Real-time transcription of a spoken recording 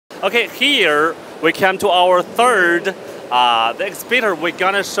Okay, here we come to our third the exhibitor we're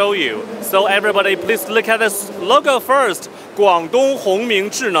gonna show you. So everybody, please look at this logo first. Guangdong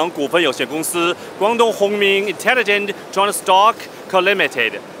Hongming 智能股份有限公司 Guangdong Hongming Intelligent Joint Stock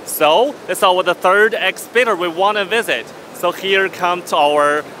Co-Limited. So it's our the third exhibitor we want to visit. So here comes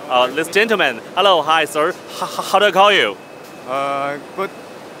our this gentleman. Hello, hi sir. How do I call you? Good.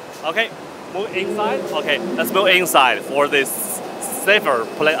 Okay, move inside. Okay, let's move inside for this safer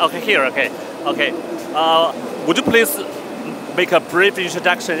place. Okay, here. Okay. Would you please make a brief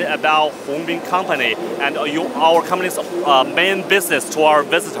introduction about Hongming Company and our company's main business to our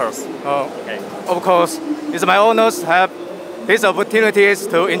visitors? Okay. Of course, it's my honor to have these opportunities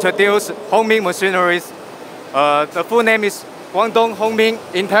to introduce Hongming Machineries. The full name is Guangdong Hongming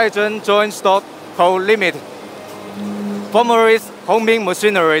Intelligent Joint Stock Co-Limited. Formerly, Hongming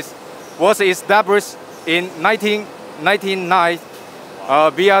Machineries was established in 1999.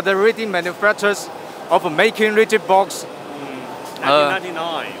 We are the leading manufacturers of making rigid box.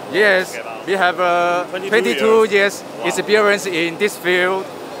 1999. Yes, we have 22 years wow. experience in this field.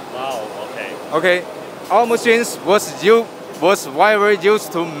 Wow. Okay, our machines was widely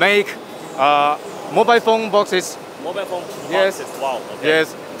used to make mobile phone boxes. Mobile phone yes. boxes. Wow. Okay.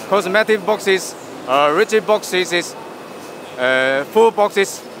 Yes, cosmetic boxes, rigid boxes, food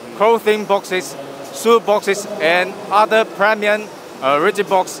boxes, clothing boxes, shoe boxes, and other premium rigid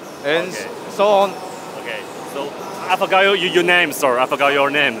box and so on. Okay, so I forgot your name, sir. I forgot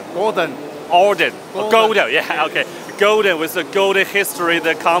your name. Golden. Golden. Yeah. Okay. Golden with the golden history of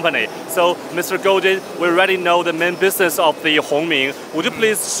the company. So, Mr. Golden, we already know the main business of the Hongming. Would you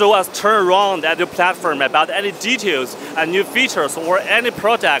please show us turn around at your platform about any details and new features or any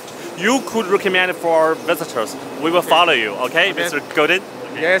product you could recommend for our visitors? We will follow you. Okay, Mr. Golden.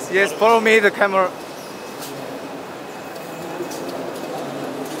 Okay. Yes. Follow me. The camera.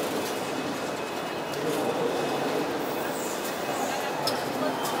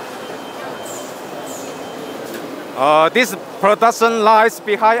 This production lines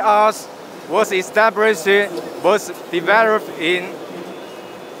behind us was developed in.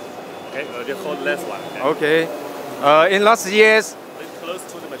 Okay, just hold last one. Okay. In last years. Close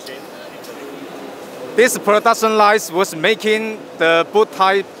to the machine. This production lines was making the boot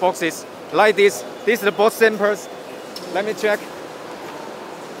type boxes like this. This is the box samples. Let me check.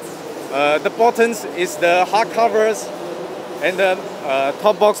 The buttons is the hard covers. And the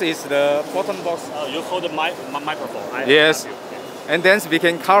top box is the bottom box. Oh, you hold the microphone. Yes. And then we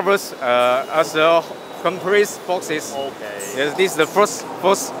can cover as complete boxes. Okay. Yes, this is the first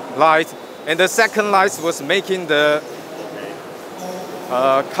light. And the second light was making the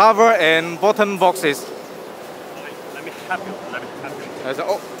cover and bottom boxes. Let me help you.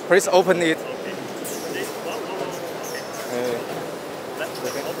 So, please open it. Okay.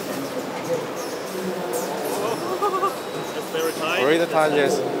 Very tight,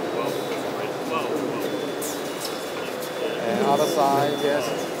 yes. And other side, yes.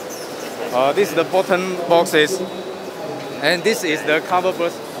 This is the bottom boxes, and this is the cover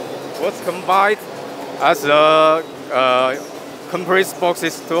box. What's combined as complete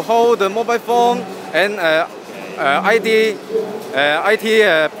boxes to hold the mobile phone and IT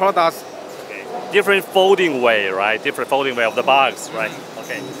products. Okay. Different folding way, right? Different folding way of the box, right?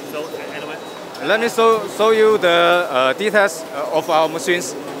 Okay. So anyway. Let me show you the details of our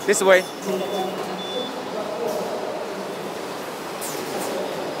machines this way.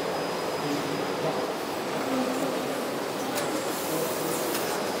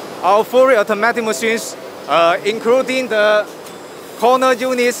 Our fully automatic machines, including the corner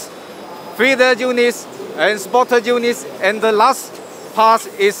units, feeder units, and spotter units, and the last part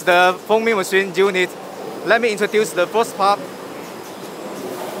is the foaming machine unit. Let me introduce the first part.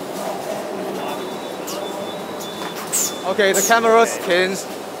 Okay, the cameras can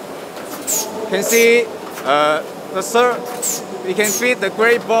see we can feed the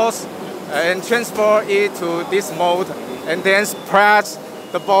gray balls and transfer it to this mode, and then spread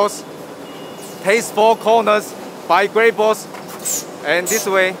the balls, place 4 corners by gray balls, and this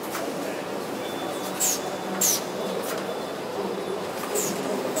way.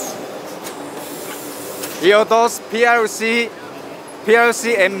 Those PLC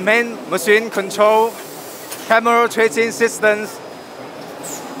and main machine control camera tracing systems.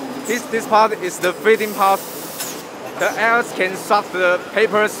 This part is the feeding part. The air can suck the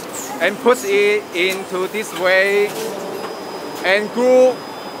papers and push it into this way and glue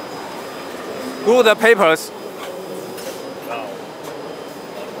the papers. Wow.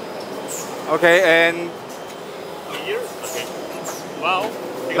 Okay, and here? Okay. Wow.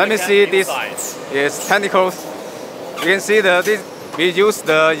 Let me see this. Yes, tentacles. You can see we use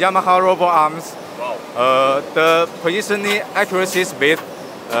the Yamaha robo arms. Wow. The positioning accuracy is with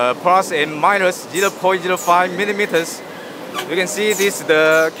plus and minus 0.05 millimeters. You can see this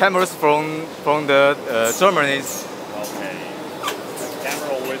the cameras from the Germany. Okay.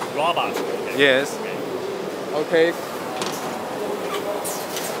 Camera with robot. Okay. Yes. Okay.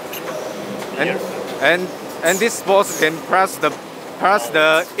 And this box can press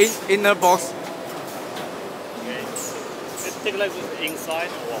the inner box. Okay. Take a look inside.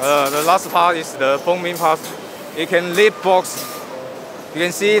 The last part is the foaming part. You can lift box. You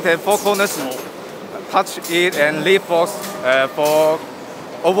can see the four corners. Touch it and lift box for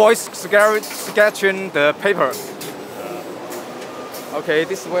avoid sketching the paper. Okay,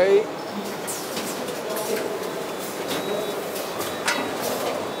 this way.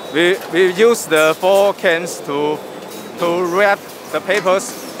 We use the four cans to wrap the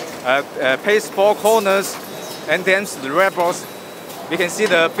papers, paste four corners, and then the wrap box. We can see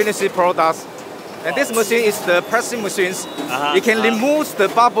the finished products. And this machine is the pressing machine. It can remove the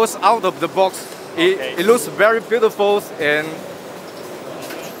bubbles out of the box. It looks very beautiful and.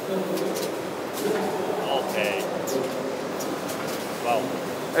 Okay. Wow.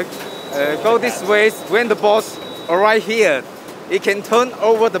 Go this way. When the box arrive here, it can turn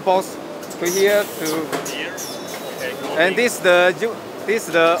over the box to here to here. Okay. And this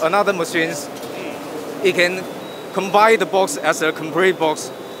the another machines. It can combine the box as a complete box.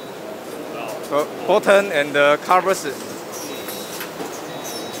 Wow. Button and the covers.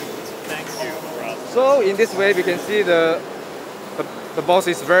 Thank you, Rob. So in this way we can see the box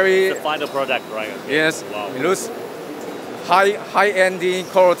is very. The final product, right? Okay. Yes. Wow. It looks high-end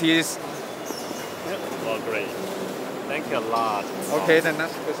qualities. Well, great. Thank you a lot. Okay, then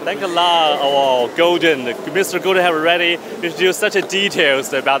that's question. Thank you a lot, Golden. Mr. Golden have already introduced such a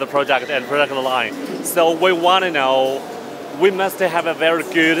details about the project and product line. So we want to know, we must have a very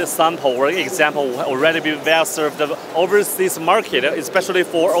good sample or example already be well served the overseas market, especially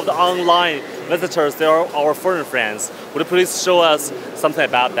for all the online visitors. They are our foreign friends. Would you please show us something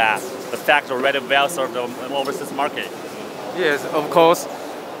about that? The fact already well served the overseas market. Yes, of course.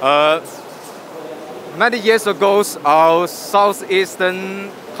 Many years ago, our southeastern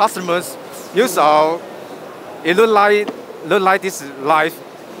customers use it look like this life,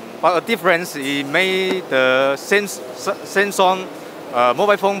 but a difference it made the Samsung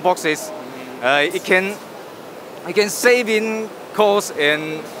mobile phone boxes. It can save in cost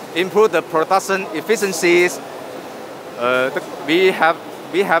and improve the production efficiencies. We have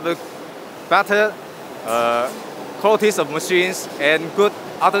a better qualities of machines and good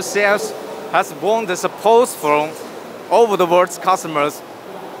other sales. Has won the support from over the world's customers.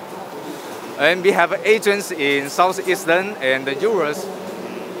 And we have agents in Southeastern and the Europe,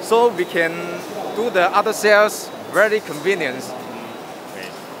 so we can do the other sales very convenient. Okay.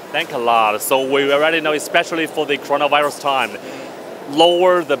 Thank you a lot. So we already know, especially for the coronavirus time,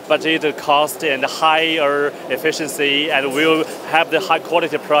 lower the budget cost and higher efficiency, and we'll have the high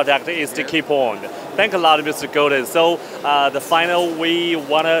quality product is to keep on. Thank you a lot, Mr. Golden. So the final, we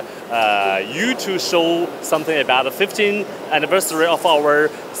want you to show something about the 15th anniversary of our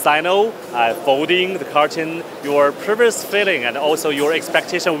Sino folding the carton, your previous feeling and also your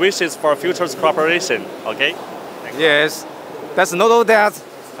expectation wishes for future cooperation. Okay? Yes, there's no doubt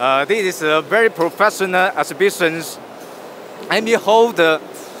this is a very professional exhibition, and we hope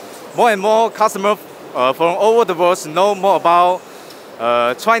more and more customers from all over the world know more about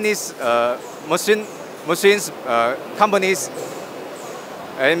Chinese machines companies,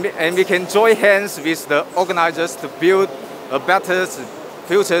 and we can join hands with the organizers to build a better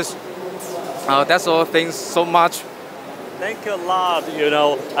future. That's all. Thanks so much. Thank you a lot.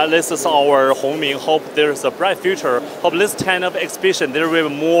 This is our Hongming. Hope there's a bright future. Hope this kind of exhibition there will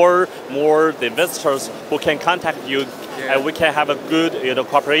be more the visitors who can contact you, and we can have a good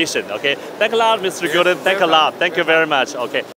cooperation. Okay. Thank you a lot, Mr. Golden. Thank you a lot. Thank you very much. Okay.